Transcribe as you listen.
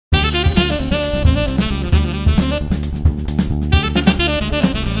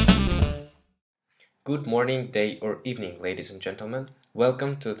Good morning, day or evening, ladies and gentlemen.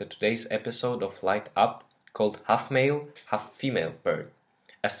 Welcome to today's episode of Light Up, called Half Male, Half Female Bird.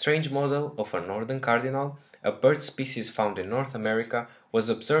 A strange model of a Northern Cardinal, a bird species found in North America, was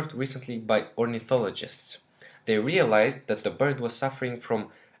observed recently by ornithologists. They realized that the bird was suffering from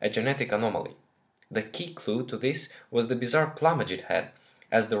a genetic anomaly. The key clue to this was the bizarre plumage it had,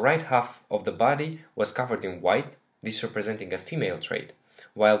 as the right half of the body was covered in white, this representing a female trait,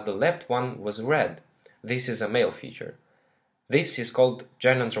 while the left one was red. This is a male feature. This is called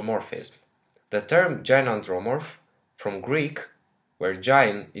gynandromorphism. The term gynandromorph, from Greek, where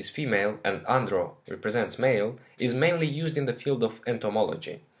gyne is female and andro represents male, is mainly used in the field of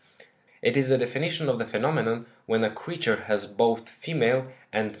entomology. It is the definition of the phenomenon when a creature has both female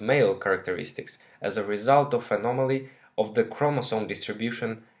and male characteristics as a result of anomaly of the chromosome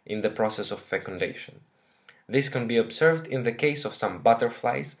distribution in the process of fecundation. This can be observed in the case of some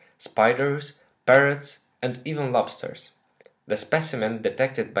butterflies, spiders, parrots, and even lobsters. The specimen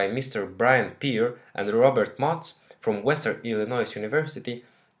detected by Mr. Brian Peer and Robert Motz from Western Illinois University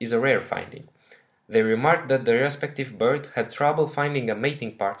is a rare finding. They remarked that the respective bird had trouble finding a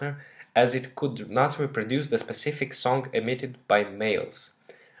mating partner as it could not reproduce the specific song emitted by males.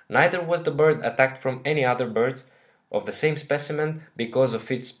 Neither was the bird attacked from any other birds of the same specimen because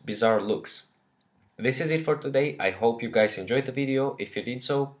of its bizarre looks. This is it for today. I hope you guys enjoyed the video. If you did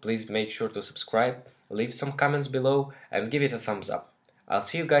so, please make sure to subscribe, leave some comments below, and give it a thumbs up. I'll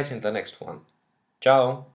see you guys in the next one. Ciao!